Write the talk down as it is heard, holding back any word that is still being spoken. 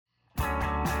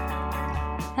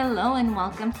Hello and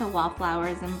welcome to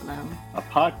Wallflowers in Bloom. A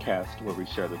podcast where we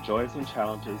share the joys and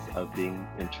challenges of being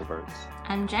introverts.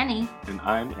 I'm Jenny. And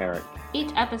I'm Eric.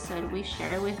 Each episode we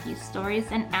share with you stories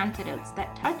and anecdotes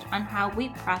that touch on how we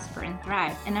prosper and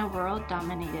thrive in a world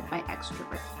dominated by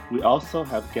extroverts. We also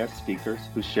have guest speakers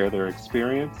who share their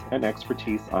experience and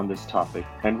expertise on this topic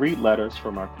and read letters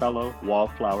from our fellow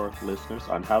Wallflower listeners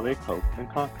on how they cope and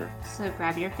conquer. So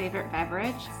grab your favorite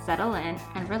beverage, settle in,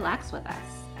 and relax with us.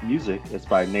 Music is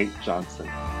by Nate Johnson.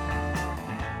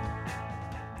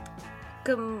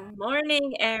 Good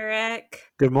morning, Eric.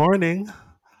 Good morning.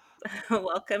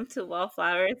 Welcome to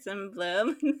Wallflowers in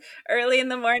Bloom. Early in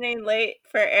the morning, late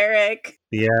for Eric.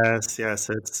 Yes,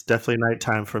 it's definitely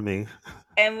nighttime for me.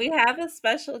 And we have a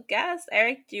special guest.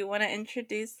 Eric, do you want to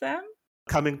introduce them?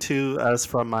 Coming to us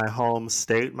from my home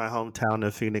state, my hometown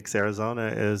of Phoenix, Arizona,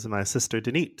 is my sister,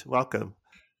 Denise. Welcome.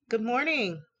 Good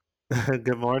morning.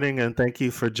 Good morning, and thank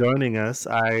you for joining us.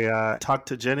 I talked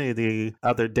to Jenny the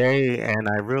other day, and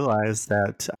I realized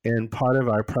that in part of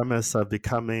our premise of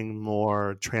becoming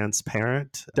more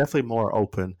transparent, definitely more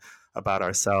open about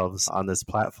ourselves on this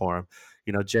platform.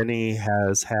 You know, Jenny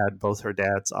has had both her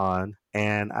dads on,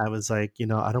 and I was like,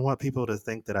 I don't want people to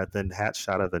think that I've been hatched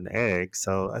out of an egg.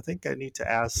 So I think I need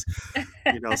to ask,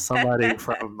 somebody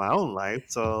from my own life.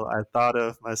 So I thought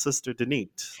of my sister,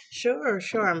 Denise. Sure.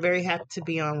 I'm very happy to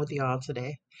be on with y'all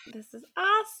today. This is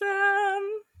awesome.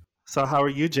 So how are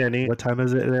you, Jenny? What time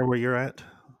is it there where you're at?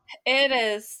 It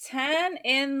is 10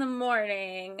 in the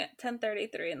morning,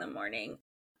 10:33 in the morning.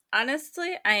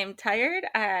 Honestly, I am tired.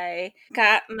 I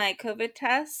got my COVID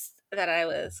test that I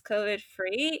was COVID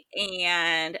free,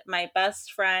 and my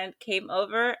best friend came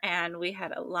over and we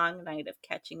had a long night of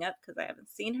catching up because I haven't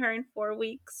seen her in 4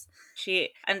 weeks. She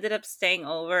ended up staying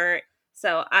over,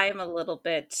 so I'm a little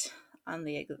bit on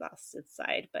the exhausted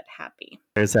side, but happy.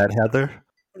 Is that Heather?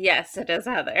 Yes, it is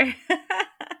Heather.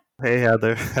 Hey,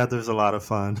 Heather. Heather's a lot of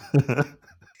fun.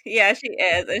 Yeah, she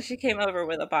is. And she came over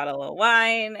with a bottle of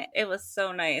wine. It was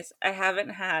so nice. I haven't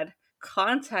had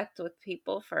contact with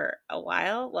people for a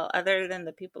while, well, other than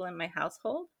the people in my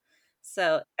household.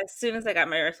 So as soon as I got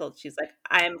my results, she's like,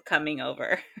 I'm coming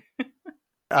over.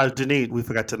 Denise, we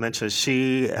forgot to mention,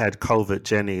 she had COVID,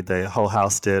 Jenny. The whole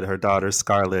house did, her daughters,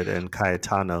 Scarlett and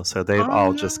Cayetano. So they've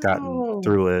all just gotten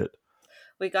through it.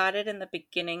 We got it in the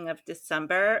beginning of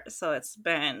December, so it's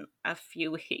been a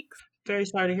few weeks. Very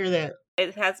sorry to hear that.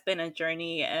 It has been a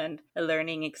journey and a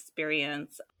learning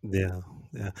experience. Yeah.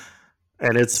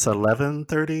 And it's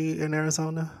 11:30 in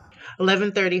Arizona?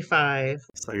 11:35.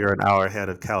 So you're an hour ahead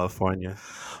of California.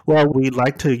 Well, we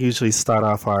like to usually start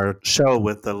off our show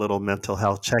with a little mental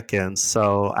health check-in.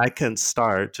 So I can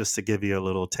start just to give you a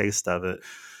little taste of it.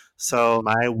 So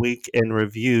my week in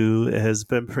review has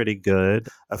been pretty good.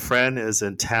 A friend is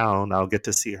in town. I'll get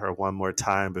to see her one more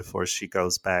time before she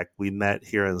goes back. We met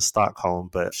here in Stockholm,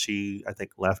 but she, I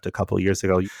think, left a couple of years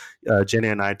ago. Jenny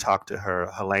and I talked to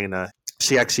her, Helena.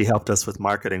 She actually helped us with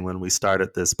marketing when we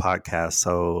started this podcast.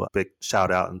 So big shout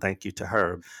out and thank you to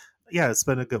her. Yeah, it's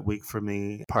been a good week for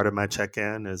me. Part of my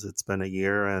check-in is it's been a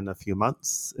year and a few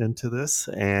months into this.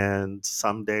 And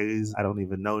some days I don't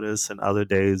even notice. And other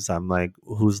days I'm like,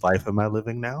 whose life am I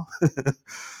living now?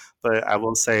 But I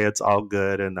will say it's all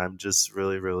good. And I'm just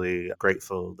really, really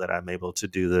grateful that I'm able to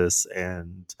do this.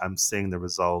 And I'm seeing the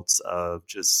results of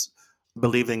just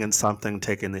believing in something,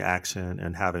 taking the action,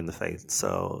 and having the faith.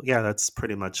 So yeah, that's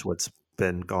pretty much what's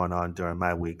been going on during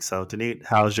my week. So Denise,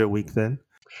 how's your week been?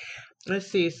 Let's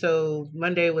see. So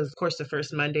Monday was, of course, the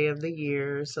first Monday of the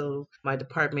year. So my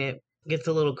department gets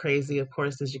a little crazy, of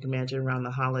course, as you can imagine, around the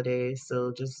holidays.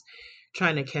 So just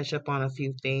trying to catch up on a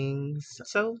few things.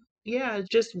 So yeah,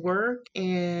 just work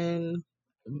and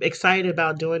excited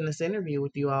about doing this interview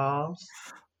with you all.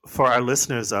 For our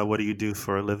listeners, what do you do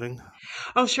for a living?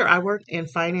 Oh, sure. I work in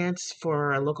finance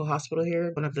for a local hospital here,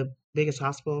 one of the biggest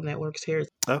hospital networks here.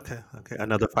 Okay.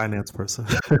 Another finance person.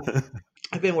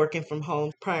 I've been working from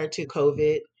home prior to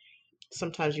COVID.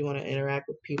 Sometimes you want to interact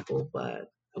with people, but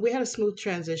we had a smooth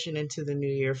transition into the new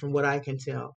year from what I can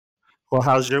tell. Well,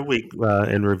 how's your week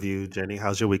in review, Jenny?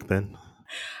 How's your week been?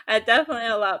 Definitely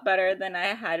a lot better than I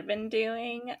had been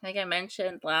doing. Like I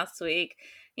mentioned last week,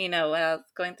 when I was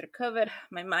going through COVID,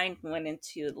 my mind went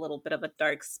into a little bit of a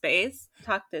dark space.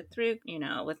 Talked it through,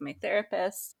 with my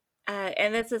therapist.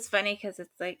 And this is funny because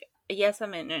it's like, yes,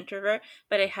 I'm an introvert,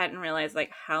 but I hadn't realized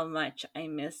like how much I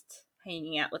missed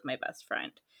hanging out with my best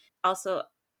friend. Also,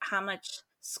 how much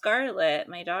Scarlett,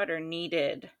 my daughter,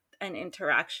 needed an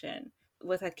interaction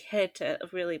with a kid to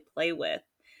really play with.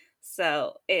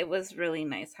 So it was really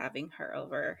nice having her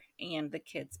over and the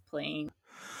kids playing.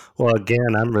 Well,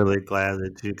 again, I'm really glad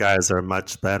that you guys are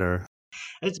much better.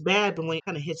 It's bad, but when it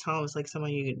kind of hits home, it's like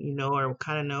someone you know or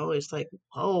kind of know. It's like,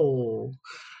 oh,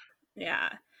 Yeah.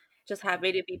 Just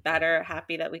happy to be better,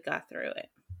 happy that we got through it.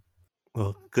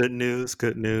 Well, good news,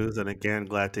 good news. And again,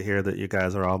 glad to hear that you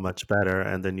guys are all much better.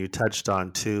 And then you touched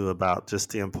on too about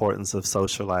just the importance of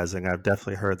socializing. I've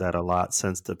definitely heard that a lot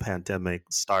since the pandemic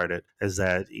started, is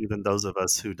that even those of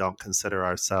us who don't consider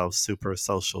ourselves super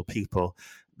social people,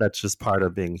 that's just part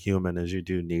of being human, is you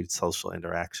do need social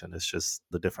interaction. It's just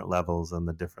the different levels and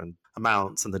the different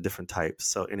amounts and the different types.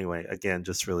 So anyway, again,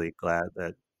 just really glad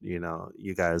that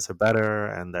you guys are better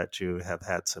and that you have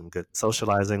had some good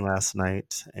socializing last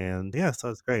night. And yeah, so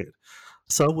it's great.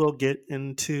 So we'll get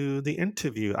into the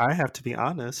interview. I have to be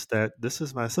honest that this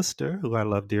is my sister who I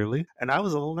love dearly. And I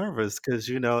was a little nervous because,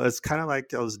 it's kind of like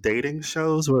those dating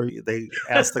shows where they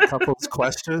ask the couples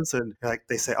questions and like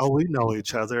they say, oh, we know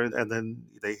each other. And then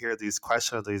they hear these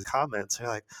questions, these comments. And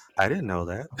you're like, I didn't know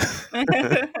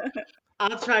that.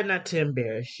 I'll try not to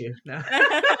embarrass you. No.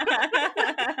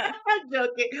 I'm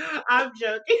joking. I'm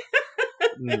joking.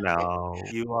 No,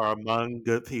 you are among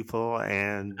good people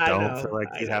and I don't feel know. like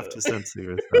I you have know. to censor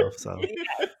yourself. So,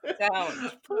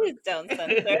 Don't. Please don't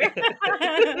censor. Give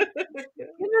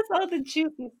us all the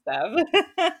juicy stuff.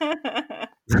 I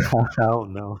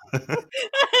don't know.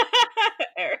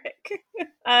 Eric.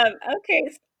 Okay.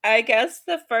 I guess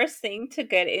the first thing to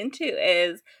get into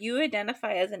is you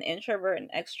identify as an introvert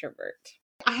and extrovert.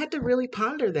 I had to really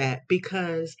ponder that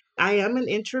because I am an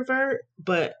introvert,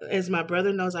 but as my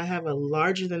brother knows, I have a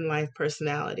larger than life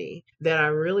personality that I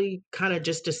really kind of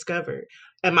just discovered.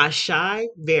 Am I shy?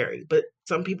 Very, but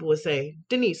some people would say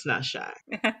Denise not shy.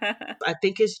 I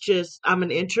think it's just I'm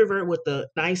an introvert with a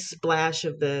nice splash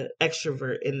of the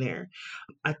extrovert in there.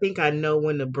 I think I know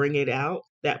when to bring it out,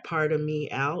 that part of me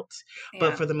out. But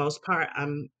Yeah. for the most part,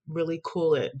 I'm really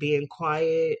cool at being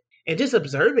quiet and just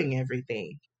observing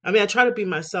everything. I mean, I try to be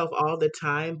myself all the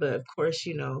time, but of course,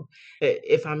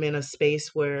 if I'm in a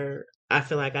space where I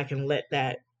feel like I can let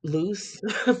that loose,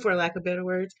 for lack of better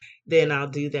words, then I'll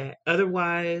do that.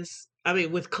 Otherwise, I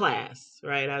mean, with class,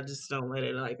 right? I just don't let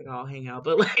it like all hang out.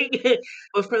 But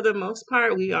but for the most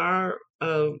part, we are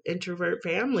a introvert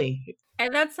family.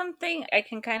 And that's something I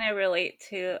can kind of relate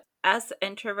to. As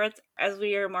introverts, as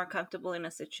we are more comfortable in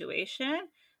a situation,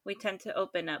 we tend to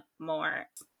open up more.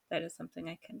 That is something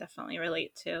I can definitely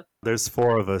relate to. There's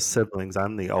four of us siblings.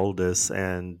 I'm the oldest,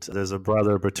 and there's a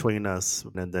brother between us.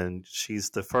 And then she's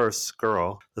the first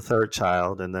girl, the third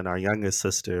child, and then our youngest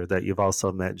sister that you've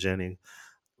also met, Jenny.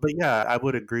 But yeah, I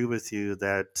would agree with you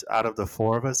that out of the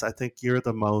four of us, I think you're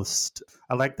the most,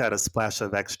 I like that, a splash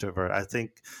of extrovert. I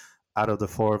think out of the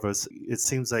four of us, it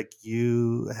seems like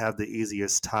you have the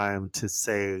easiest time to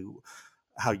say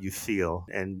how you feel.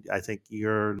 And I think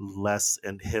you're less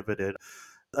inhibited,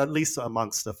 at least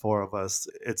amongst the four of us.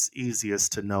 It's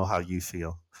easiest to know how you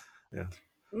feel. Yeah.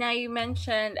 Now, you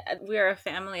mentioned we're a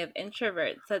family of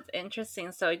introverts. That's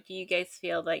interesting. So, do you guys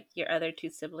feel like your other two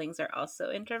siblings are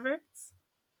also introverts?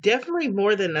 Definitely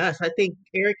more than us. I think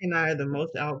Eric and I are the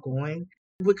most outgoing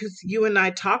because you and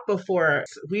I talked before.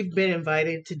 We've been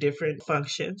invited to different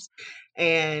functions,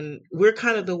 and we're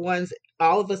kind of the ones,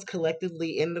 all of us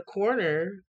collectively in the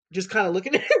corner, just kind of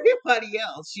looking at everybody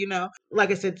else. Like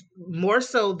I said, more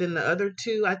so than the other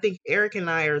two. I think Eric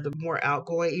and I are the more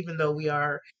outgoing, even though we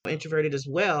are introverted as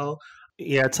well.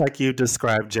 Yeah, it's like you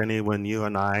described, Jenny, when you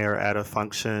and I are at a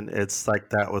function, it's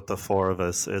like that with the four of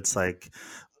us. It's like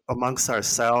amongst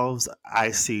ourselves,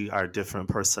 I see our different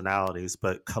personalities,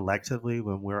 but collectively,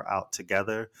 when we're out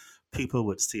together, people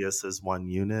would see us as one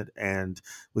unit. And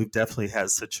we've definitely had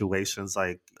situations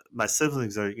like my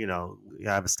siblings are, I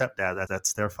have a stepdad,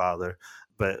 that's their father,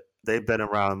 but they've been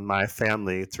around my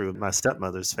family through my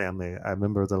stepmother's family. I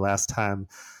remember the last time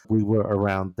we were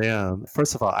around them.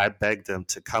 First of all, I begged them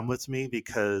to come with me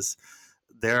because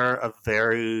they're a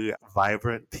very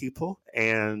vibrant people,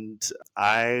 and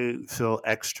I feel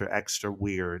extra, extra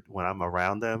weird when I'm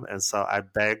around them. And so I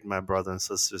begged my brother and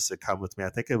sisters to come with me. I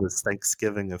think it was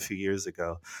Thanksgiving a few years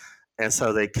ago. And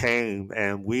so they came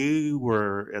and we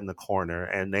were in the corner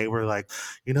and they were like,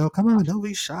 come on, don't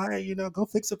be shy, go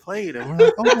fix a plate. And we're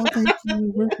like, oh, no, thank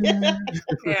you. We're good.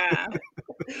 Yeah.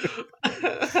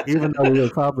 Even though we were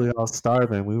probably all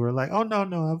starving, we were like, oh, no,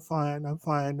 I'm fine. No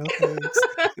thanks.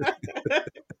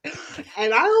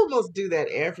 And I almost do that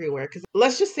everywhere because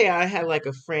let's just say I have like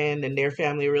a friend and their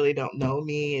family really don't know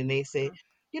me and they say,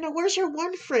 where's your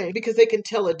one friend? Because they can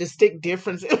tell a distinct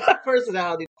difference in my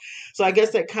personality. So I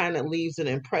guess that kind of leaves an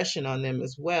impression on them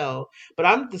as well. But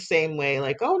I'm the same way,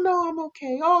 like, oh no, I'm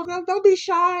okay. Oh no, don't be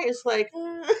shy. It's like,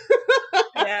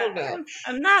 I don't know.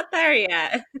 I'm not there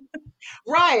yet.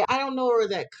 Right. I don't know where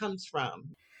that comes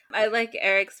from. I like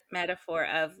Eric's metaphor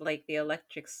of like the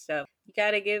electric stove. You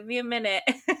got to give me a minute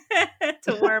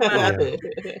to warm I up. love Yeah.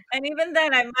 it. And even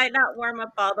then, I might not warm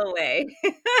up all the way.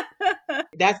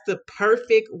 That's the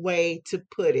perfect way to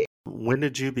put it. When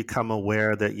did you become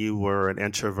aware that you were an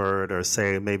introvert, or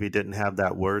say maybe didn't have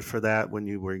that word for that when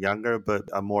you were younger, but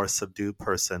a more subdued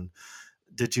person?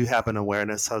 Did you have an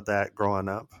awareness of that growing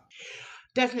up?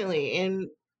 Definitely. And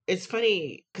it's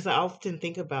funny because I often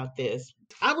think about this.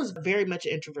 I was very much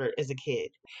an introvert as a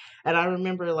kid. And I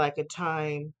remember like a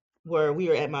time where we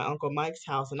were at my Uncle Mike's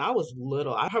house and I was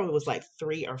little. I probably was like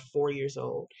 3 or 4 years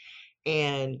old.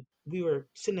 And we were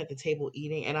sitting at the table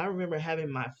eating. And I remember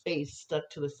having my face stuck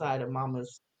to the side of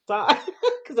mama's side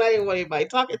because I didn't want anybody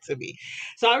talking to me.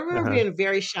 So I remember Uh-huh. being a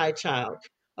very shy child.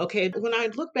 Okay. When I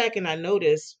look back and I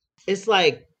notice, it's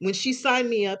like when she signed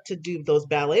me up to do those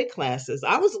ballet classes,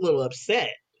 I was a little upset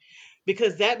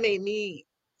because that made me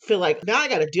feel like now I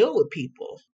got to deal with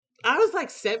people. I was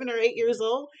like 7 or 8 years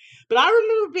old, but I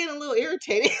remember being a little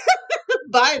irritated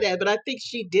by that. But I think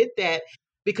she did that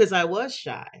because I was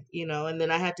shy, and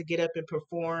then I had to get up and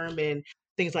perform and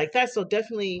things like that. So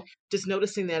definitely just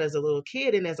noticing that as a little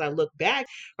kid. And as I look back,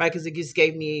 right, because it just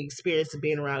gave me experience of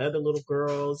being around other little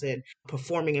girls and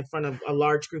performing in front of a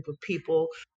large group of people.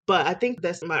 But I think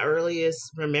that's my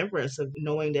earliest remembrance of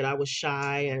knowing that I was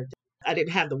shy and I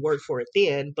didn't have the word for it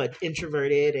then, but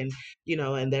introverted and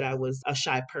that I was a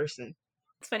shy person.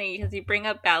 It's funny because you bring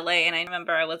up ballet, and I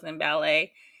remember I was in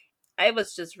ballet. I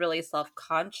was just really self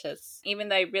conscious. Even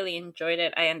though I really enjoyed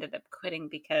it, I ended up quitting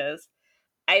because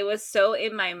I was so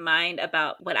in my mind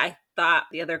about what I thought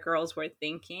the other girls were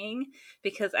thinking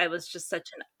because I was just such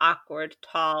an awkward,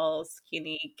 tall,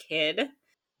 skinny kid.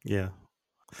 Yeah.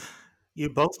 You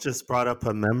both just brought up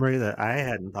a memory that I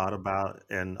hadn't thought about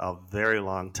in a very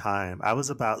long time. I was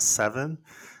about 7.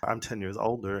 I'm 10 years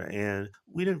older, and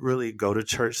we didn't really go to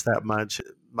church that much.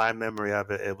 My memory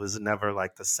of it, it was never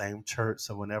like the same church.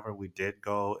 So whenever we did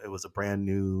go, it was a brand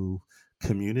new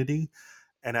community.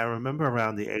 And I remember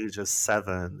around the age of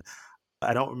 7,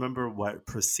 I don't remember what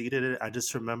preceded it. I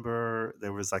just remember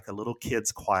there was like a little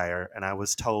kids choir, and I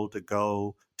was told to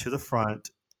go to the front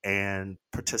and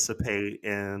participate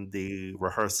in the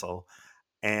rehearsal.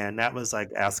 And that was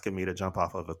like asking me to jump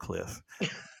off of a cliff.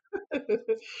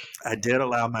 I did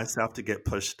allow myself to get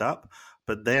pushed up,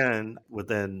 but then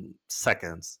within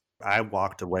seconds, I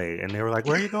walked away and they were like,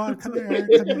 "Where are you going? Come here, Eric.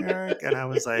 Come here, Eric." And I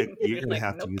was like, "You're You're going to like,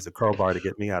 have to nope. use a crowbar to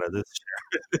get me out of this."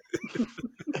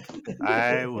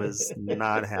 I was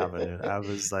not having it. I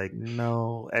was like,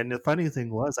 no. And the funny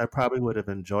thing was, I probably would have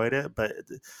enjoyed it, but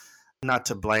not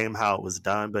to blame how it was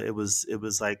done, but it was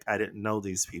like I didn't know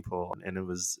these people, and it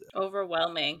was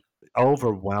Overwhelming.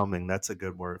 overwhelming. That's a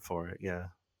good word for it. Yeah.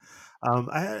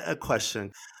 I had a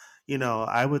question.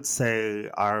 I would say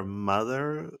our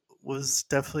mother was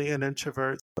definitely an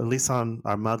introvert. At least on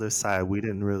our mother's side, we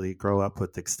didn't really grow up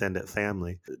with extended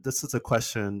family. This is a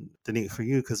question, Denise, for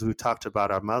you, because we talked about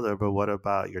our mother, but what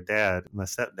about your dad, my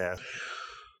stepdad?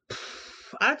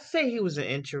 I'd say he was an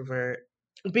introvert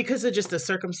because of just the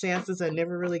circumstances. I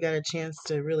never really got a chance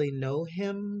to really know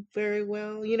him very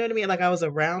well. You know what I mean? Like I was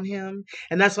around him,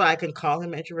 and that's why I can call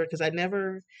him introvert because I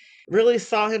never really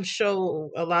saw him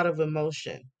show a lot of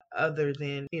emotion other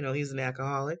than, he's an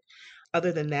alcoholic.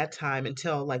 Other than that time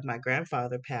until like my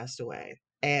grandfather passed away.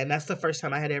 And that's the first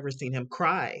time I had ever seen him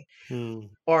cry Hmm.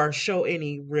 or show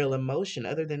any real emotion.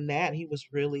 Other than that, he was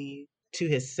really to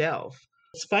himself.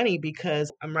 It's funny because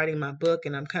I'm writing my book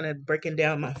and I'm kind of breaking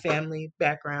down my family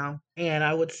background. And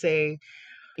I would say,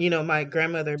 my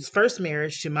grandmother's first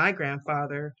marriage to my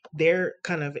grandfather, they're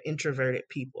kind of introverted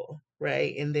people,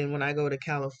 right? And then when I go to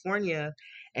California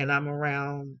and I'm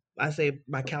around, I say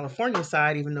my California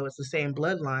side, even though it's the same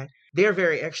bloodline, they're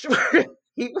very extroverted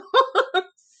people.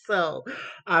 So,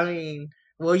 I mean,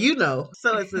 well,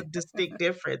 so it's a distinct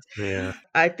difference. Yeah.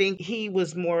 I think he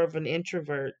was more of an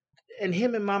introvert, and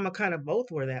him and mama kind of both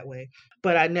were that way.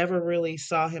 But I never really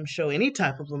saw him show any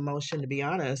type of emotion, to be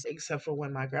honest, except for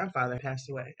when my grandfather passed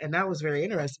away. And that was very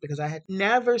interesting because I had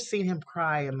never seen him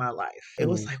cry in my life. It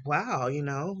was Hmm. like, wow,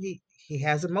 he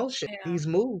has emotion. Yeah. He's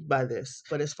moved by this.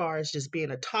 But as far as just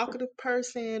being a talkative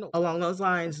person along those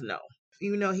lines, no.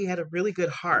 Even though he had a really good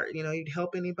heart, he'd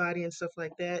help anybody and stuff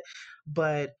like that.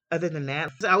 But other than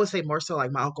that, I would say more so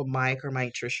like my Uncle Mike or my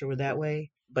Aunt Trisha were that way.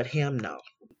 But him, no.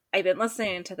 I've been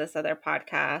listening to this other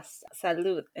podcast,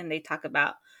 Salud, and they talk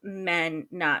about men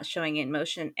not showing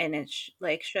emotion, and it's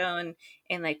like shown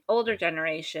in like older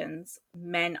generations,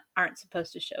 men aren't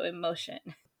supposed to show emotion.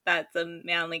 That's a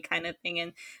manly kind of thing,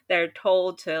 and they're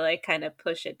told to like kind of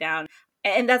push it down.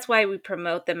 And that's why we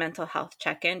promote the mental health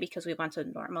check-in, because we want to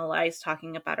normalize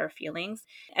talking about our feelings,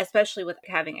 especially with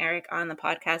having Eric on the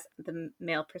podcast, the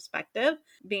male perspective,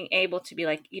 being able to be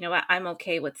like, you know what, I'm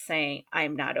okay with saying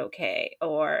I'm not okay,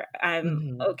 or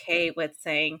I'm Hmm. okay with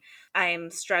saying I'm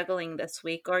struggling this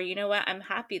week, or you know what, I'm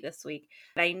happy this week.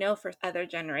 But I know for other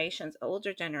generations,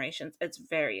 older generations, it's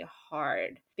very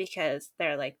hard because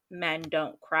they're like, men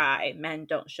don't cry, men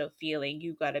don't show feeling,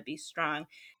 you got to be strong.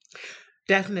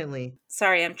 Definitely.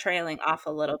 Sorry, I'm trailing off a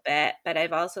little bit, but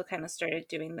I've also kind of started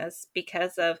doing this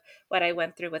because of what I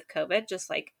went through with COVID, just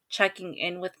like checking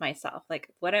in with myself. Like,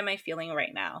 what am I feeling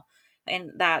right now?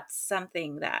 And that's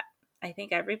something that I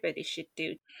think everybody should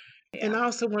do. And Yeah. I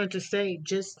also wanted to say,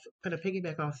 just kind of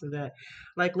piggyback off of that,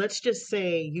 like, let's just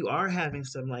say you are having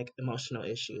some like emotional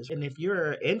issues. And if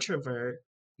you're an introvert,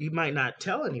 you might not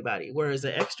tell anybody. Whereas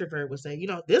an extrovert would say,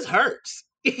 this hurts.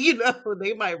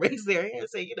 They might raise their hand and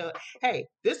say, hey,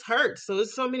 this hurts. So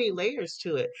there's so many layers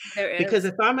to it. There Because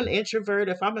is. if I'm an introvert,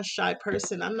 if I'm a shy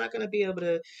person, I'm not going to be able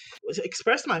to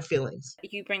express my feelings.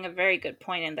 You bring a very good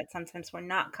point in that sometimes we're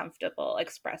not comfortable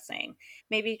expressing.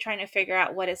 Maybe trying to figure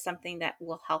out what is something that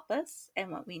will help us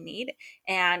and what we need.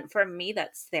 And for me,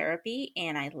 that's therapy,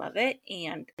 and I love it.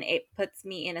 And it puts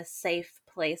me in a safe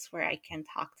place where I can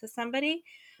talk to somebody.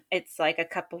 It's like a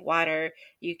cup of water.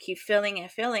 You keep filling it,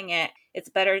 filling it. It's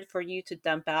better for you to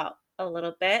dump out a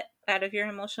little bit out of your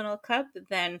emotional cup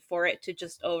than for it to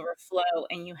just overflow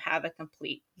and you have a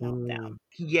complete meltdown. Mm,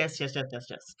 Yes, yes, yes, yes,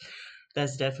 yes.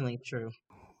 That's definitely true.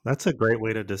 that's a great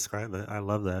way to describe it. I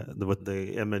love that with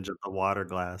the image of the water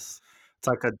glass. It's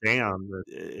like a dam.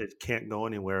 It can't go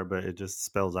anywhere, but it just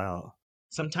spills out.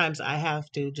 Sometimes I have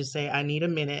to just say, I need a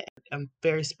minute. I'm a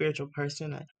very spiritual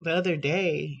person. The other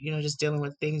day, just dealing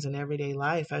with things in everyday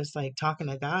life, I was like talking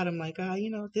to God. I'm like, God,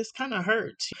 this kind of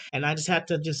hurts. And I just had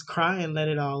to just cry and let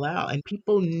it all out. And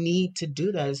people need to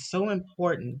do that. It's so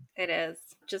important. It is.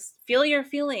 Just feel your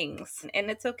feelings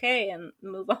and it's okay and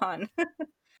move on.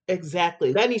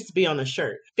 Exactly. That needs to be on a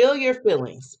shirt. Feel your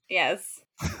feelings. Yes.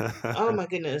 Oh my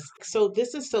goodness. So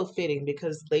this is so fitting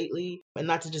because lately, and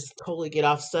not to just totally get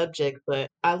off subject, but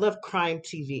I love crime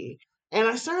TV. And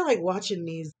I started like watching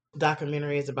these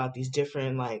documentaries about these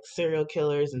different like serial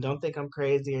killers, and don't think I'm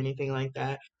crazy or anything like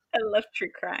that. I love true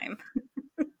crime.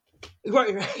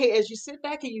 Right, right. As you sit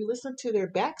back and you listen to their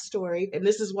backstory, and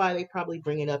this is why they probably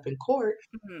bring it up in court.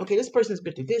 Mhm. Okay, this person's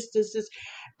been through this, this, this.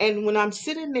 And when I'm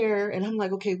sitting there and I'm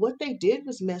like, okay, what they did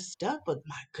was messed up, but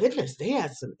my goodness, they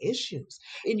had some issues.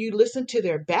 And you listen to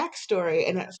their backstory,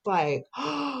 and it's like,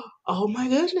 oh my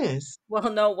goodness.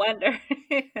 Well, no wonder.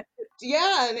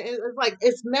 Yeah, and it's like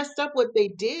it's messed up what they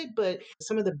did, but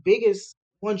some of the biggest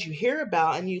ones you hear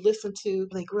about and you listen to,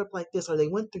 they grew up like this or they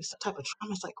went through some type of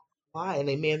trauma. It's like, why? And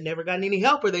they may have never gotten any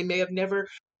help or they may have never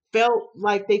felt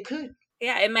like they could.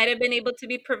 Yeah, it might have been able to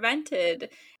be prevented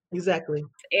Exactly.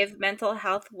 if mental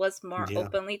health was more Yeah.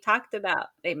 openly talked about.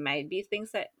 They might be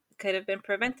things that could have been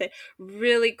prevented.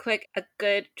 Really quick, a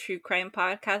good true crime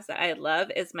podcast that I love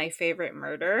is My Favorite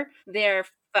Murder. They're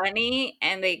funny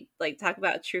and they like talk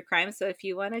about true crime. So if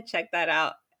you want to check that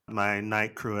out, My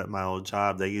night crew at my old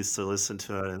job, they used to listen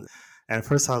to it. And at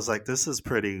first I was like, this is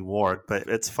pretty warped, but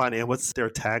it's funny. And what's their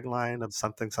tagline of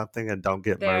something, something, and don't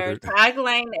get their murdered?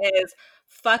 tagline is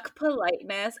fuck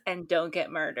politeness and don't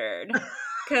get murdered.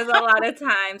 Because a lot of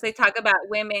times they talk about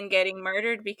women getting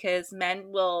murdered because men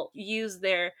will use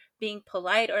their being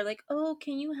polite or like, oh,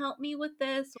 can you help me with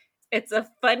this? It's a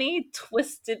funny,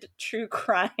 twisted true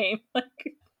crime.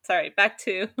 Like, sorry, back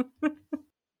to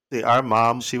See, our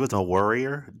mom, she was a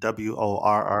worrier,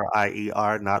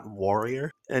 WORRIER, not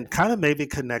warrior, and kind of maybe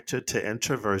connected to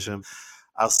introversion.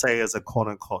 I'll say, as a quote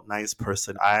unquote nice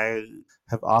person, I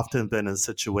have often been in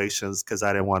situations because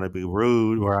I didn't want to be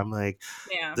rude where I'm like,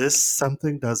 yeah. this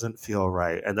something doesn't feel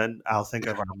right. And then I'll think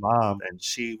of our mom and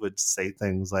she would say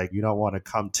things like, you don't want to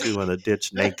come to in a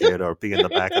ditch naked or be in the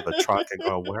back of a truck and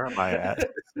go, where am I at?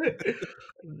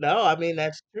 No, I mean,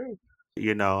 that's true.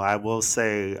 I will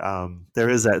say there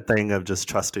is that thing of just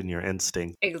trusting your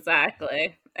instinct.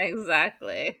 Exactly.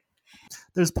 Exactly.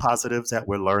 There's positives that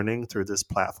we're learning through this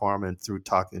platform and through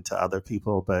talking to other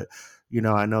people, but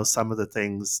I know some of the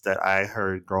things that I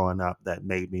heard growing up that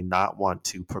made me not want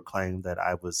to proclaim that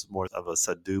I was more of a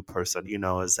subdued person,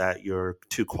 is that you're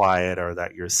too quiet or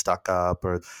that you're stuck up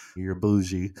or you're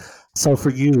bougie. So for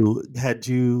you, had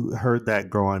you heard that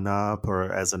growing up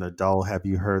or as an adult, have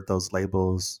you heard those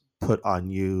labels put on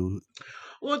you?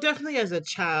 Well, definitely as a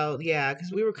child, yeah,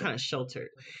 because we were kind of sheltered.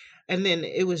 And then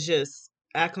it was just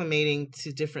acclimating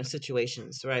to different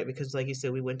situations, right? Because, like you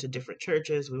said, we went to different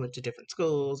churches, we went to different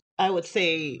schools. I would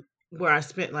say where I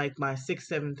spent like my sixth,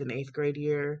 seventh, and eighth grade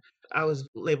year, I was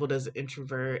labeled as an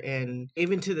introvert. And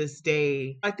even to this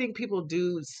day, I think people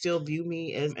do still view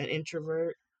me as an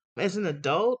introvert. As an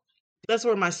adult, that's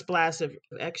where my splash of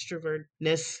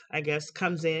extrovertness, I guess,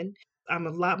 comes in. I'm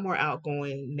a lot more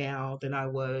outgoing now than I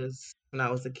was when I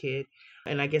was a kid.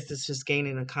 And I guess it's just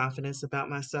gaining a confidence about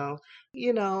myself.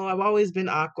 I've always been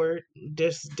awkward,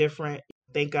 just different.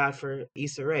 Thank God for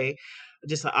Issa Rae,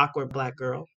 just an awkward Black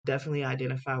girl. Definitely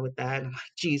identify with that. And I'm like,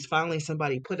 geez, finally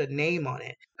somebody put a name on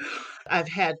it. I've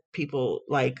had people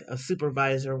like a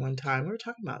supervisor one time. We were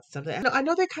talking about something. I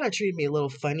know they kind of treated me a little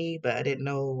funny, but I didn't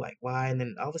know like why. And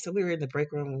then all of a sudden we were in the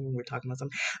break room and we were talking about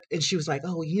something. And she was like,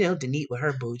 "Oh, Denise with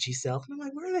her bougie self." And I'm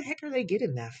like, "Where the heck are they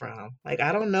getting that from?" Like,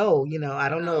 I don't know. I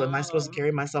don't know. Am I supposed to Oh.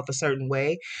 carry myself a certain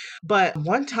way? But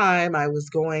one time I was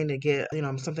going to get,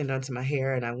 something done to my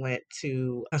hair and I went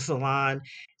to a salon.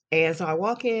 And so I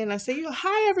walk in, I say,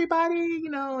 "Hi, everybody,"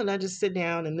 and I just sit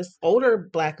down. And this older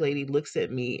Black lady looks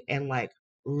at me and like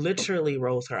literally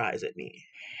rolls her eyes at me.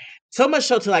 So much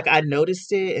so to like I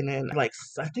noticed it. And then like,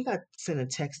 I think I sent a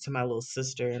text to my little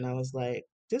sister and I was like,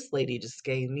 this lady just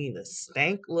gave me the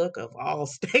stank look of all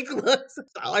stank looks.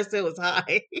 All I said was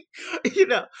hi, you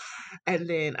know. And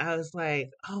then I was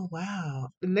like, oh, wow.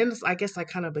 And then I guess I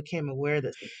kind of became aware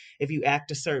that if you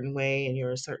act a certain way and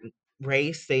you're a certain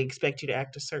race, they expect you to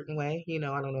act a certain way. I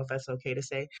don't know if that's okay to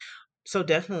say. So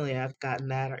definitely I've gotten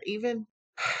that, or even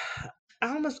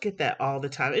I almost get that all the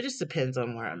time. It just depends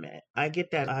on where I'm at. I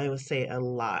get that, I would say, a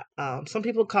lot. Some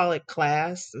people call it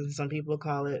class, and some people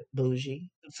call it bougie.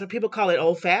 Some people call it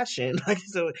old fashioned. Like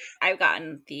so, I've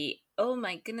gotten oh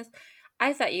my goodness,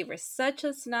 I thought you were such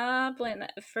a snob when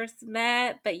I first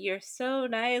met, but you're so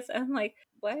nice. I'm like,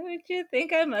 why would you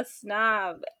think I'm a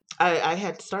snob? I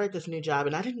had started this new job,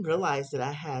 and I didn't realize that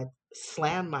I had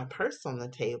slammed my purse on the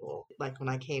table, like when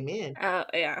I came in. Oh,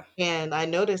 yeah. And I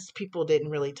noticed people didn't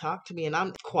really talk to me, and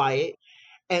I'm quiet.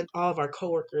 And all of our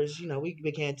coworkers, we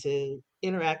began to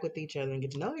interact with each other and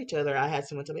get to know each other. I had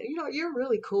someone tell me, "You're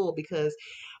really cool because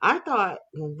I thought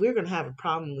we're going to have a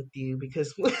problem with you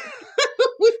because when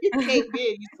you came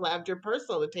in, you slammed your purse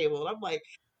on the table." And I'm like,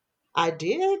 I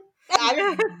did? I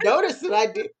didn't notice that I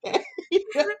did that.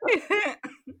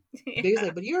 He's Yeah,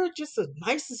 like, "But you're just the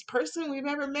nicest person we've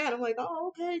ever met." I'm like, "Oh,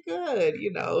 okay, good."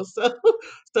 So,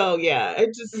 so yeah,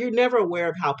 you're never aware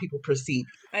of how people perceive.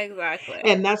 exactly.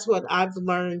 And that's what I've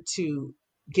learned, to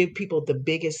give people the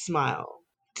biggest smile,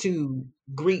 to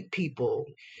greet people.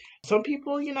 Some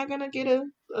people you're not going to get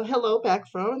a hello back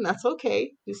from, and that's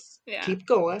okay. Just Yeah, keep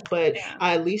going. But yeah,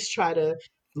 I at least try to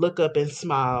look up and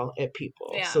smile at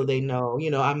people yeah, so they know,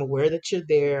 I'm aware that you're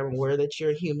there. I'm aware that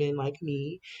you're human like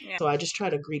me. yeah. So I just try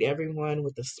to greet everyone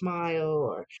with a smile,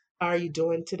 or how are you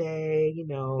doing today?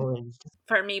 And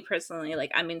For me personally,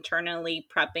 like I'm internally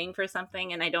prepping for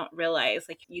something and I don't realize,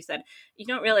 like you said, you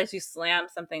don't realize you slammed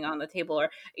something on the table,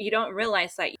 or you don't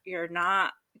realize that you're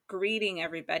not greeting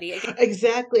everybody. Again,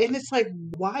 exactly. And it's like,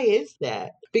 why is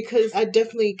that? Because I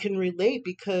definitely can relate,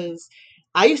 because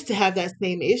I used to have that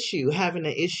same issue, having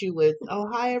an issue with, "Oh,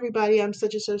 hi, everybody. I'm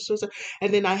such and such, so, so."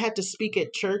 And then I had to speak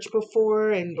at church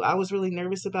before, and I was really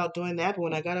nervous about doing that. But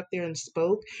when I got up there and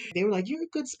spoke, they were like, "You're a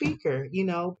good speaker."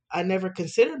 I never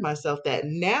considered myself that.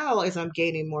 Now, as I'm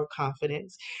gaining more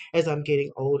confidence, as I'm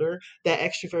getting older, that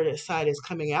extroverted side is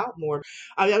coming out more.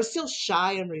 I mean, I'm still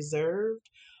shy and reserved,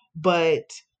 but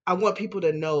I want people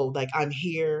to know like I'm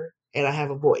here and I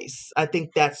have a voice. I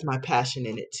think that's my passion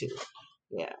in it too.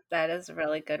 Yeah. that is a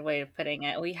really good way of putting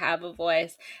it. We have a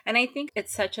voice. And I think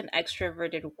it's such an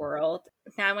extroverted world.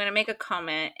 Now, I'm going to make a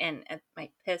comment and it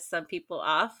might piss some people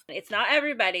off. It's not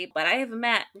everybody, but I have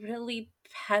met really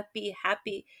happy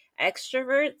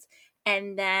extroverts.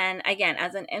 And then again,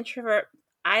 as an introvert,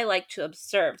 I like to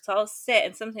observe. So I'll sit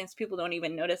and sometimes people don't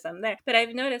even notice I'm there. But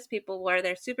I've noticed people where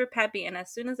they're super peppy and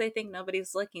as soon as they think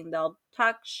nobody's looking, they'll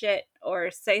talk shit or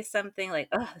say something like,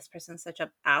 "Oh, this person's such an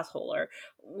asshole," or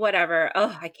whatever.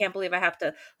 "Oh, I can't believe I have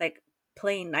to like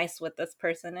play nice with this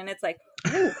person." And it's like,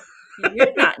 "Ooh,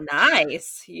 you're not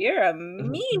nice. You're a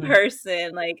mean Mhm,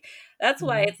 person." Like that's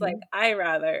why it's like mhm. I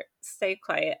rather stay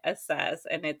quiet, assess,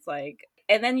 and it's like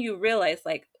and then you realize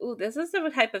like, "Ooh, this is the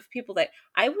type of people that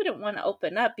I wouldn't want to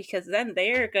open up because then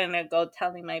they're going to go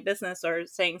telling my business or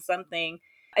saying something."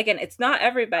 Again, it's not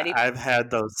everybody. I've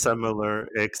had those similar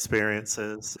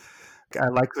experiences. I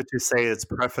like what you say, it's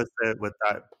preface it with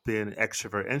not being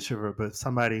extrovert, introvert, but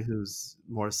somebody who's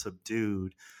more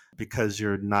subdued because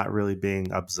you're not really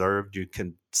being observed, you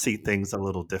can see things a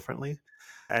little differently.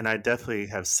 And I definitely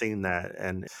have seen that.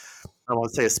 And I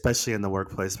won't say especially in the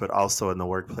workplace, but also in the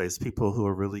workplace, people who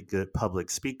are really good public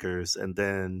speakers and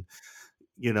then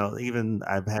Even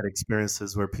I've had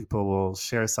experiences where people will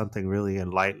share something really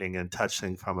enlightening and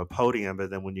touching from a podium,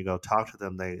 but then when you go talk to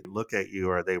them, they look at you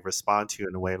or they respond to you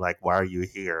in a way like, why are you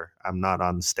here? I'm not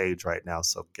on stage right now,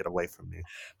 so get away from me.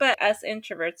 But us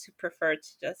introverts who prefer to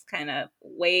just kind of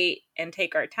wait and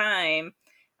take our time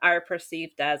are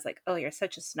perceived as like, oh, you're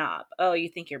such a snob. Oh, you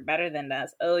think you're better than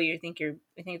us. Oh, I think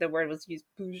the word was used,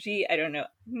 bougie. I don't know.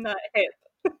 Not hip.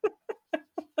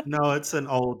 No, it's an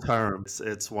old term.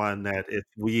 It's one that if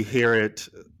we hear it,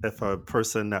 if a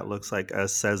person that looks like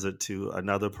us says it to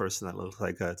another person that looks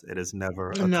like us, it is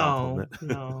never a No, compliment.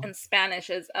 no. In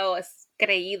Spanish is, oh, es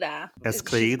creída. She's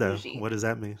Escreída. bougie. What does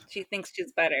that mean? She thinks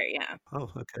she's better. Yeah. Oh,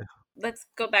 okay. Let's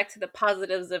go back to the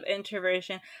positives of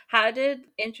introversion. How did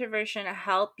introversion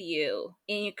help you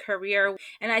in your career?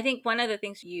 And I think one of the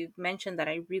things you mentioned that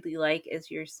I really like is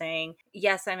you're saying,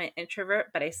 yes, I'm an introvert,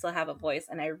 but I still have a voice.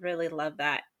 And I really love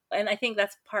that. And I think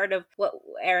that's part of what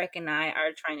Eric and I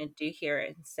are trying to do here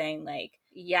and saying, like,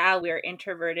 yeah, we're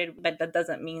introverted, but that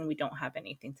doesn't mean we don't have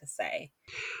anything to say.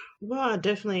 Well, I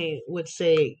definitely would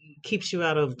say keeps you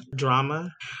out of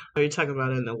drama. Are you talking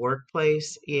about in the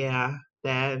workplace? Yeah,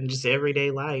 that and just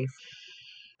everyday life.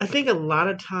 I think a lot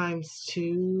of times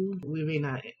too, we may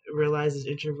not realize as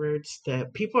introverts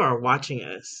that people are watching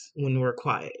us when we're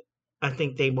quiet. I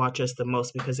think they watch us the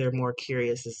most because they're more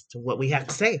curious as to what we have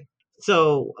to say.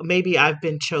 So maybe I've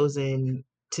been chosen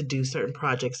to do certain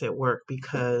projects at work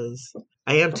because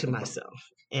I am to myself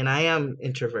and I am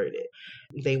introverted.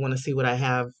 They want to see what I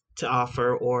have to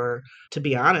offer, or to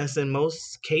be honest, in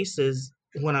most cases,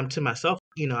 when I'm to myself,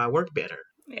 I work better.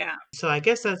 Yeah. So I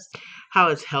guess that's how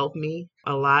it's helped me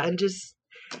a lot. And just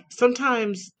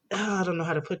sometimes, I don't know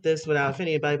how to put this without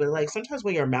offending anybody, but like sometimes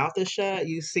when your mouth is shut,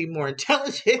 you seem more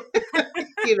intelligent.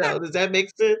 Does that make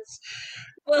sense?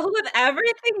 Well, with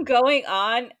everything going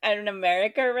on in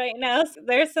America right now,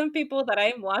 there's some people that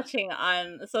I'm watching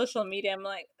on social media. I'm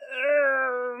like,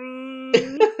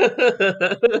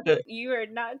 you are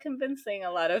not convincing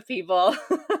a lot of people.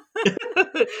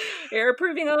 You're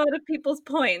proving a lot of people's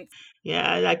points.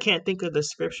 Yeah, I can't think of the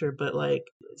scripture, but like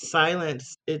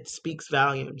silence, it speaks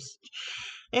volumes.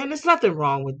 And there's nothing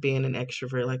wrong with being an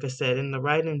extrovert. Like I said, in the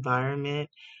right environment,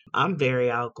 I'm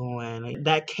very outgoing.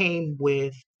 That came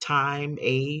with time,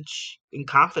 age, and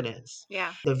confidence.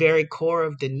 Yeah. The very core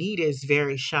of the need is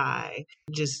very shy.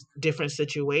 Just different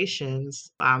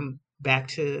situations. I'm back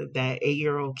to that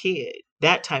 8-year-old kid,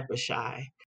 that type of shy.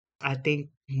 I think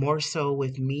more so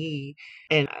with me,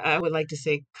 and I would like to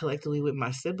say collectively with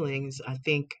my siblings, I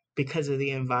think because of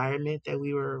the environment that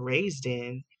we were raised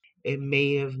in, it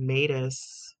may have made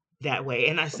us that way.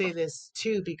 And I say this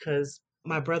too because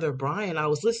my brother Brian, I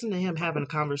was listening to him having a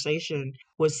conversation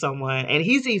with someone, and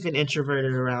he's even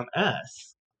introverted around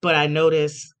us. But I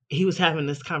noticed he was having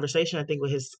this conversation, I think,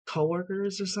 with his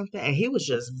coworkers or something, and he was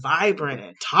just vibrant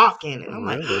and talking. And I'm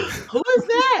like, Really? who is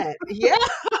that? Yeah.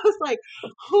 I was like,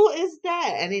 who is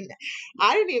that? And then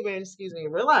I didn't even,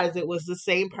 realize it was the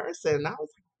same person. I was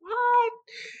like, what?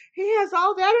 He has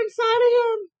all that inside of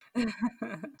him?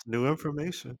 New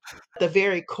information. The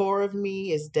very core of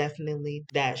me is definitely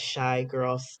that shy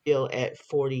girl still at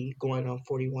 40, going on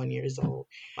 41 years old.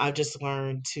 I've just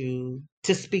learned to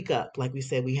speak up. Like we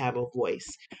said, we have a voice.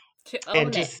 To And own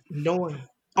it. just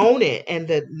own it,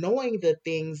 and knowing the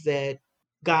things that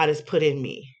God has put in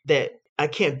me, that I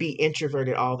can't be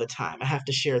introverted all the time. I have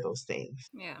to share those things.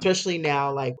 Yeah. Especially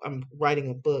now, like I'm writing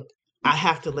a book, I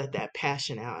have to let that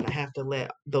passion out and I have to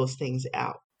let those things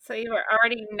out. So you were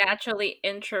already naturally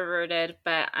introverted,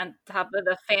 but on top of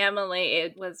the family,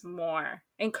 it was more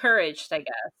encouraged, I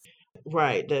guess.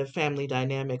 Right, the family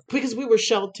dynamic, because we were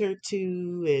sheltered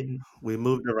too, and We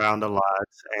moved around a lot,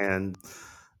 and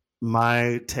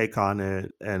my take on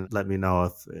it, and let me know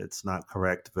if it's not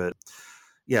correct, but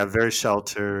yeah, very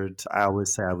sheltered. I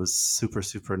always say I was super,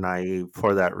 super naive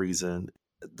for that reason.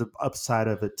 The upside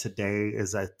of it today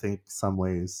is I think some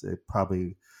ways it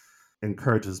probably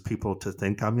encourages people to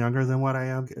think I'm younger than what I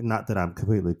am. Not that I'm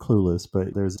completely clueless,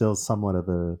 but there's still somewhat of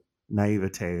a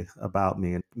naivete about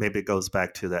me. And maybe it goes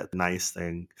back to that nice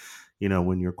thing,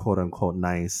 when you're quote unquote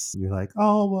nice, you're like,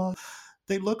 oh, well,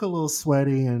 they look a little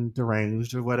sweaty and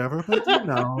deranged or whatever, but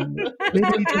maybe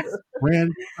he just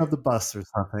ran off the bus or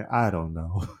something. I don't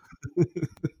know.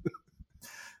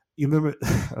 You remember?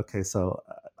 Okay, so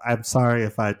I'm sorry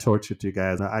if I tortured you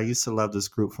guys. I used to love this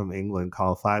group from England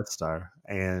called Five Star,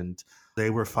 and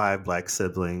they were 5 Black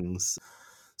siblings,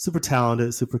 super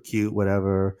talented, super cute,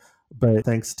 whatever. But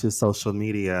thanks to social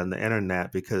media and the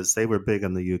internet, because they were big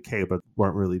in the UK, but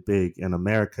weren't really big in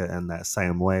America in that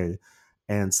same way.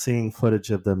 And seeing footage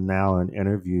of them now in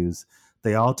interviews,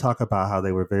 They all talk about how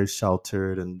they were very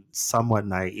sheltered and somewhat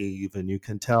naive, and you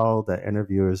can tell that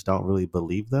interviewers don't really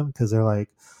believe them because they're like,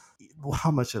 well,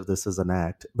 how much of this is an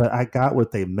act? But I got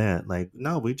what they meant. Like,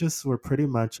 no, we just were pretty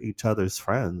much each other's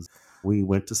friends. We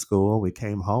went to school, we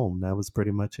came home. That was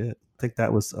pretty much it. I think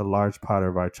that was a large part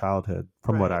of our childhood,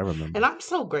 from what I Right. remember. And I'm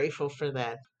so grateful for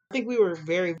that. I think we were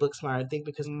very book smart, I think,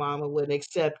 because mama wouldn't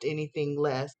accept anything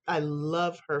less. I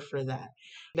love her for that.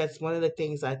 That's one of the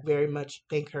things I very much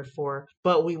thank her for.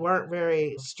 But we weren't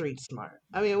very street smart.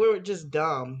 I mean, we were just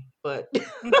dumb, but like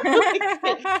I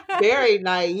said, very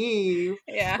naive.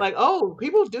 Yeah. Like, oh,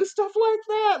 people do stuff like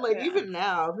that. Like, Yeah. even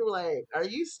now, people are like, are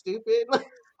you stupid? Like,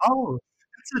 Oh,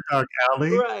 it's a dark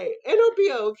alley. right. It'll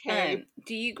be okay.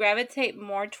 Do you gravitate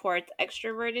more towards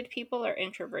extroverted people or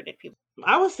introverted people?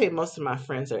 I would say most of my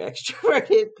friends are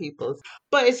extroverted people.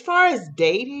 But as far as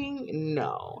dating,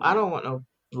 no. I don't want no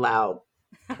loud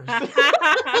person.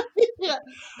 Yeah,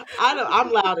 I'm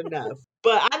loud enough.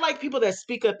 But I like people that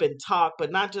speak up and talk,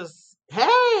 but not just,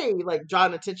 hey, like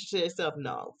drawing attention to yourself.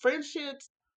 No. Friendships,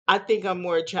 I think I'm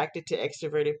more attracted to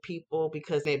extroverted people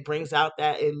because it brings out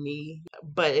that in me.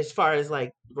 But as far as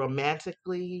like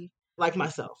romantically, like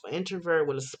myself, an introvert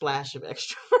with a splash of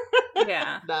extrovert,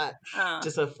 Yeah. not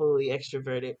just a fully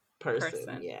extroverted person.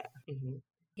 Person. Yeah. Hmm.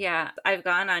 Yeah. I've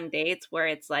gone on dates where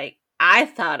it's like, I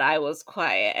thought I was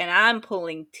quiet and I'm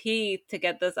pulling teeth to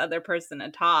get this other person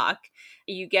to talk.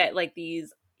 You get like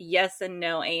these yes and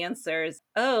no answers.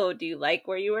 Oh, do you like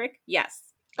where you work?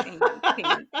 Yes. Can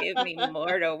you give me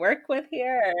more to work with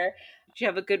here? Or, did you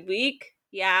have a good week?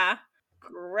 Yeah.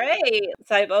 Great.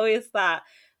 So I've always thought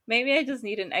maybe I just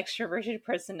need an extroverted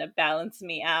person to balance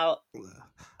me out.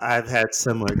 I've had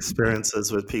similar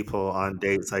experiences with people on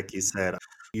dates, like you said.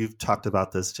 You've talked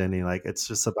about this, Jenny. Like, it's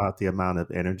just about the amount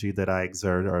of energy that I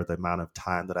exert or the amount of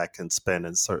time that I can spend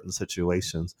in certain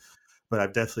situations. But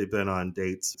I've definitely been on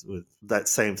dates with that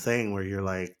same thing where you're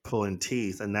like pulling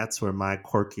teeth. And that's where my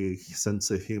quirky sense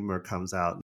of humor comes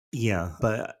out. Yeah.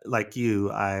 But like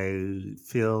you, I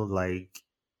feel like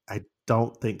I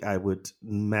don't think I would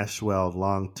mesh well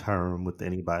long term with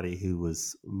anybody who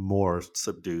was more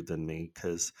subdued than me,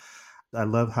 because I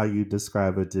love how you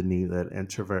describe it, Denis, that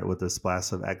introvert with a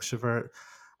splash of extrovert.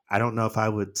 I don't know if I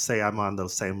would say I'm on the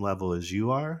same level as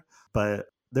you are, but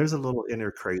there's a little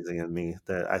inner crazy in me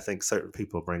that I think certain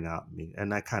people bring out in me,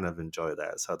 and I kind of enjoy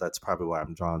that. So that's probably why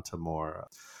I'm drawn to more.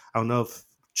 I don't know if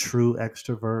true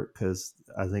extrovert, because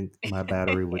I think my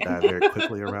battery would die very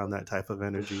quickly around that type of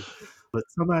energy. But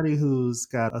somebody who's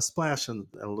got a splash and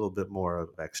a little bit more of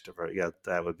extrovert, yeah,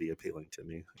 that would be appealing to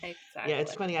me. Yeah, it's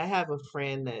Exactly. funny. I have a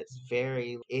friend that's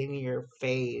very in your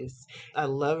face. I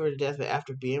love her to death, but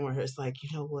after being with her, it's like, you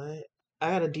know what?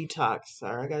 I gotta detox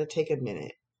or I gotta take a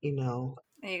minute, you know.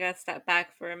 You gotta step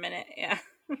back for a minute. Yeah.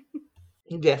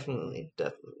 Definitely,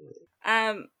 definitely.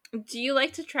 Do you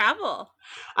like to travel?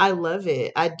 I love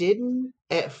it. I didn't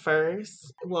at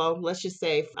first. Well, let's just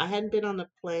say I hadn't been on a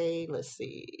plane. Let's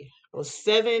see. I was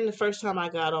 7 the first time I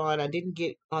got on. I didn't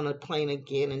get on a plane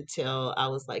again until I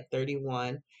was like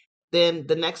 31. Then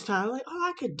the next time, I'm like, oh,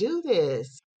 I could do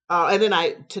this. And then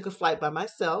I took a flight by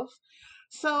myself.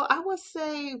 So I would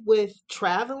say with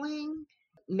traveling,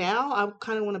 now I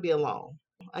kind of want to be alone.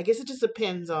 I guess it just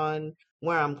depends on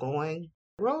where I'm going.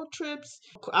 Road trips,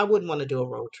 I wouldn't want to do a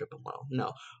road trip alone,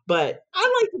 no. But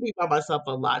I like to be by myself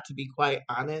a lot, to be quite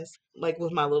honest. Like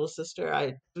with my little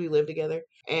sister, we live together,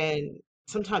 and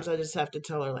sometimes I just have to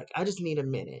tell her like I just need a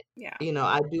minute. Yeah. You know,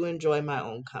 I do enjoy my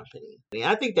own company.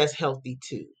 I think that's healthy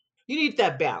too. You need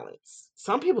that balance.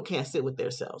 Some people can't sit with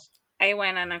themselves. I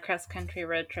went on a cross country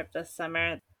road trip this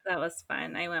summer. That was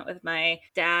fun. I went with my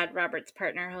dad, Robert's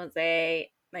partner,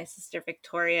 Jose, my sister,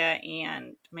 Victoria,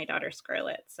 and my daughter,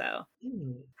 Scarlett. So,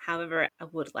 however, I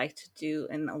would like to do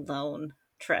an alone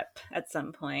trip at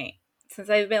some point. Since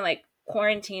I've been like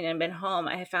quarantined and been home,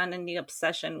 I found a new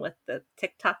obsession with the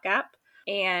TikTok app.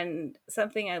 And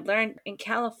something I learned in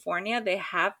California, they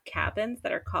have cabins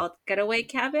that are called getaway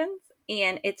cabins.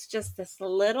 And it's just this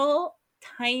little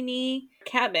tiny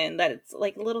cabin that it's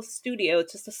like a little studio.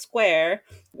 It's just a square.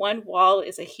 One wall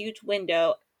is a huge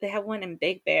window. They have one in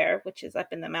Big Bear, which is up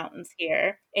in the mountains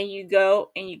here. And you go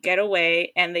and you get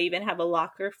away, and they even have a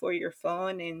locker for your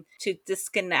phone and to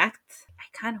disconnect. I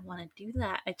kind of want to do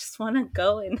that. I just want to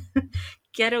go and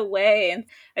get away. And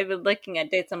I've been looking at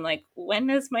dates. I'm like,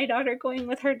 when is my daughter going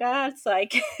with her dad so I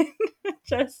can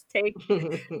just take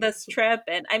this trip?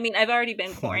 And I mean, I've already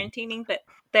been quarantining, but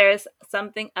there's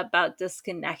something about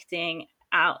disconnecting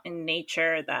out in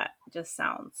nature that just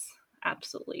sounds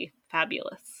absolutely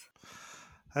fabulous.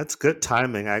 That's good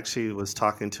timing. I actually was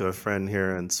talking to a friend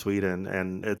here in Sweden,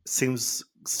 and it seems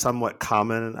somewhat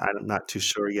common. I'm not too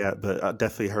sure yet, but I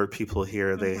definitely heard people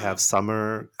here. They Mm-hmm. have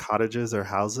summer cottages or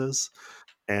houses.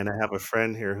 And I have a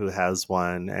friend here who has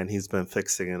one, and he's been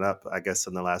fixing it up, I guess,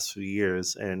 in the last few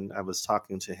years. And I was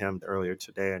talking to him earlier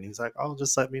today, and he's like, "Oh,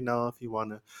 just let me know if you want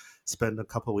to spend a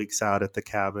couple weeks out at the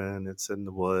cabin. It's in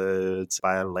the woods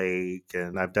by a lake."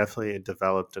 And I've definitely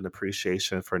developed an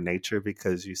appreciation for nature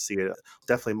because you see it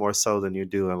definitely more so than you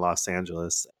do in Los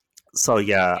Angeles. So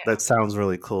yeah, Yeah. that sounds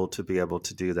really cool to be able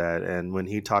to do that. And when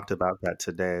he talked about that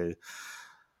today,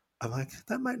 I'm like,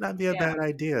 that might not be a Yeah. bad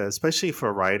idea, especially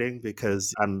for writing,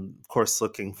 because I'm, of course,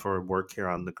 looking for work here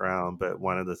on the ground. But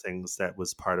one of the things that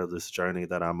was part of this journey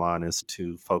that I'm on is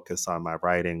to focus on my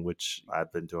writing, which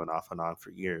I've been doing off and on for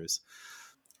years.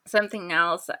 Something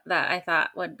else that I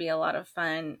thought would be a lot of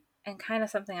fun and kind of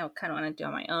something I kind of want to do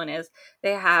on my own is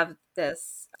they have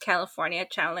this California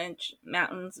Challenge,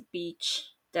 mountains,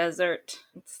 beach, desert,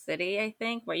 city, I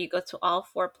think, where you go to all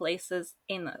 4 places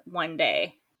in one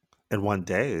day. In one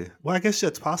day? Well, I guess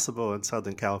that's possible in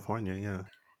Southern California, yeah.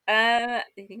 I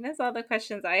think that's all the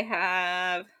questions I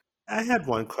have. I had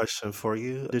one question for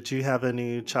you. Did you have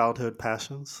any childhood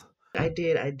passions? I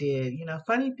did.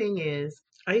 Funny thing is,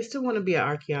 I used to want to be an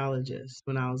archaeologist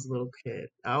when I was a little kid.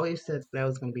 I always said that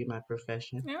was going to be my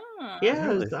profession. Oh, Yeah,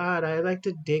 Really? it's odd. I like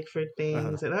to dig for Uh,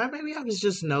 things, and maybe I was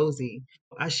just nosy.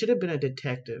 I should have been a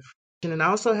detective. And then I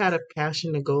also had a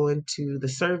passion to go into the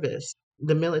service,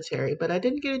 the military, but I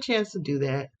didn't get a chance to do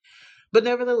that. But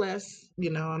nevertheless,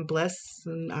 I'm blessed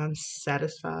and I'm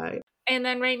satisfied. and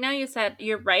then right now you said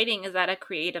you're writing. Is that a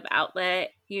creative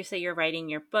outlet? You say you're writing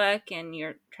your book and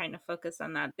you're trying to focus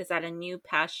on that. Is that a new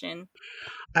passion?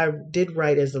 I did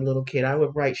write as a little kid. I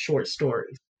would write short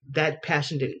stories. That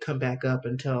passion didn't come back up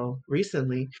until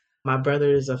recently. My brother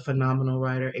is a phenomenal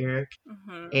writer, Eric,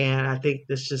 Mm-hmm. and I think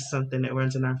that's just something that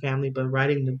runs in our family. But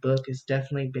writing the book has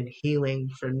definitely been healing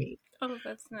for me. Oh,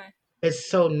 that's nice. It's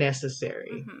so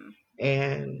necessary, Mm-hmm.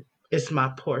 and it's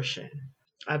my portion.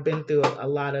 I've been through a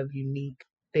lot of unique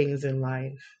things in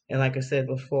life. And like I said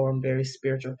before, I'm a very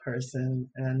spiritual person.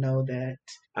 And I know that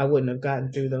I wouldn't have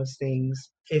gotten through those things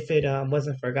if it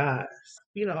wasn't for God.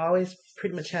 I always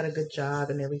pretty much had a good job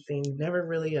and everything, never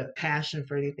really a passion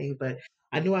for anything, but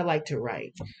I knew I liked to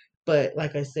write. But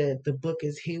like I said, the book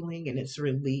is healing and it's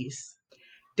release.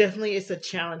 Definitely, it's a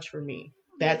challenge for me.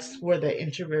 That's where the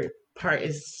introvert part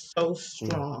is so mm,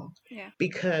 strong Yeah.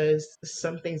 because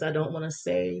some things I don't want to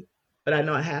say, but I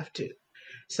know I have to.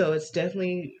 So it's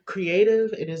definitely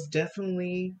creative. It is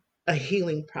definitely a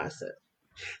healing process.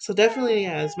 So definitely,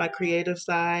 yeah, it's my creative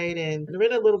side and I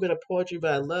read a little bit of poetry,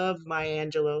 but I love Maya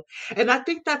Angelou. And I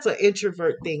think that's an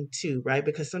introvert thing too, right?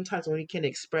 Because sometimes when we can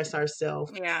express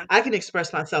ourselves, Yeah. I can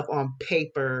express myself on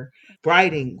paper,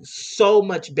 writing so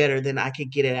much better than I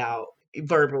could get it out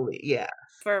verbally. Yeah.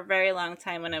 For a very long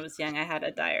time when I was young, I had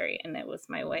a diary, and it was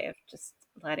my way of just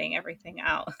letting everything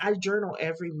out. I journal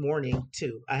every morning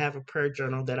too. I have a prayer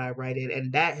journal that I write in,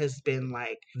 and that has been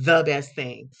like the best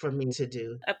thing for me to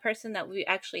do. A person that we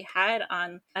actually had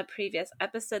on a previous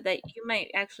episode that you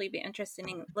might actually be interested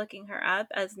in looking her up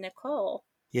as Nicole.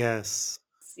 yes.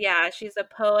 Yeah, she's a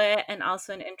poet and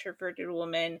also an introverted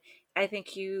woman. I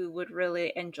think you would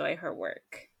really enjoy her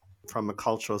work. From a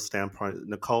cultural standpoint,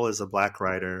 Nicole is a Black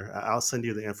writer. I'll send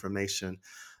you the information.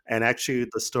 And actually,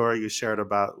 the story you shared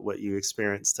about what you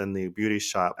experienced in the beauty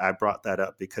shop, I brought that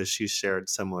up because she shared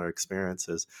similar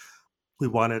experiences. We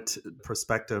wanted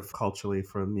perspective culturally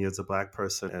from me as a Black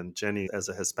person and Jenny as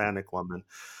a Hispanic woman.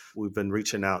 We've been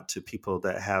reaching out to people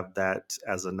that have that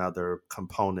as another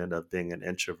component of being an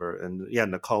introvert. And yeah,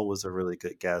 Nicole was a really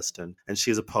good guest. And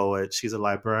she's a poet. She's a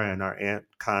librarian. Our Aunt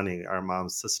Connie, our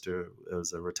mom's sister,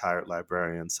 was a retired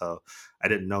librarian. So I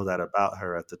didn't know that about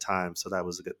her at the time. So that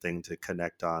was a good thing to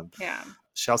connect on. Yeah.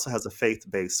 She also has a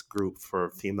faith-based group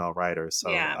for female writers.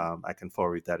 So Yeah. I can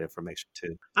forward that information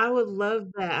too. I would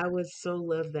love that. I would so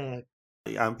love that.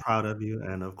 I'm proud of you.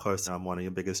 And of course, I'm one of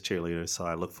your biggest cheerleaders. So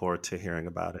I look forward to hearing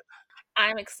about it.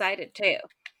 I'm excited too.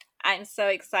 I'm so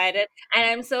excited. And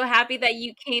I'm so happy that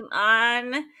you came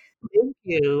on. Thank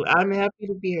you. I'm happy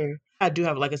to be here. I do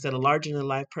have, like I said, a larger than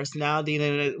life personality. And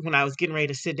then when I was getting ready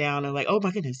to sit down, I'm like, oh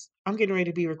my goodness, I'm getting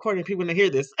ready to be recorded. People gonna hear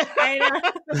this. I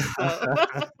know. So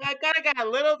I kind of got a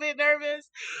little bit nervous.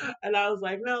 And I was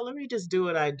like, no, let me just do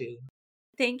what I do.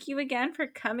 Thank you again for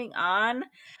coming on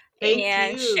Thank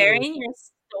and you. sharing your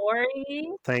story.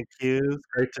 Thank you. It's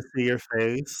great to see your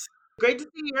face. Great to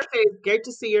see your face. Great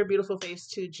to see your beautiful face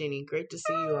too, Jenny. Great to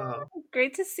see you all.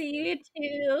 Great to see you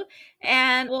too.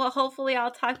 And well, hopefully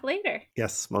I'll talk later.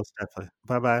 Yes, most definitely.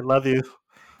 Bye bye. Love you.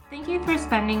 Thank you for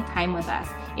spending time with us.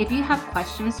 If you have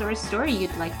questions or a story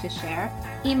you'd like to share,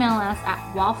 email us at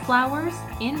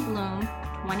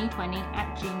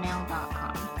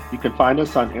wallflowersinbloom2020@gmail.com. You can find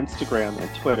us on Instagram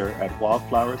and Twitter at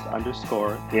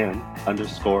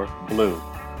wallflowers_in_bloom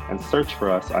and search for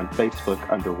us on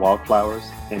Facebook under Wallflowers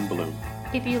in Bloom.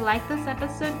 If you like this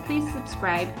episode, please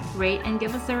subscribe, rate, and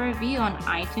give us a review on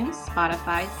iTunes,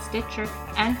 Spotify, Stitcher,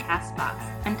 and CastBox.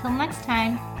 Until next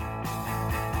time.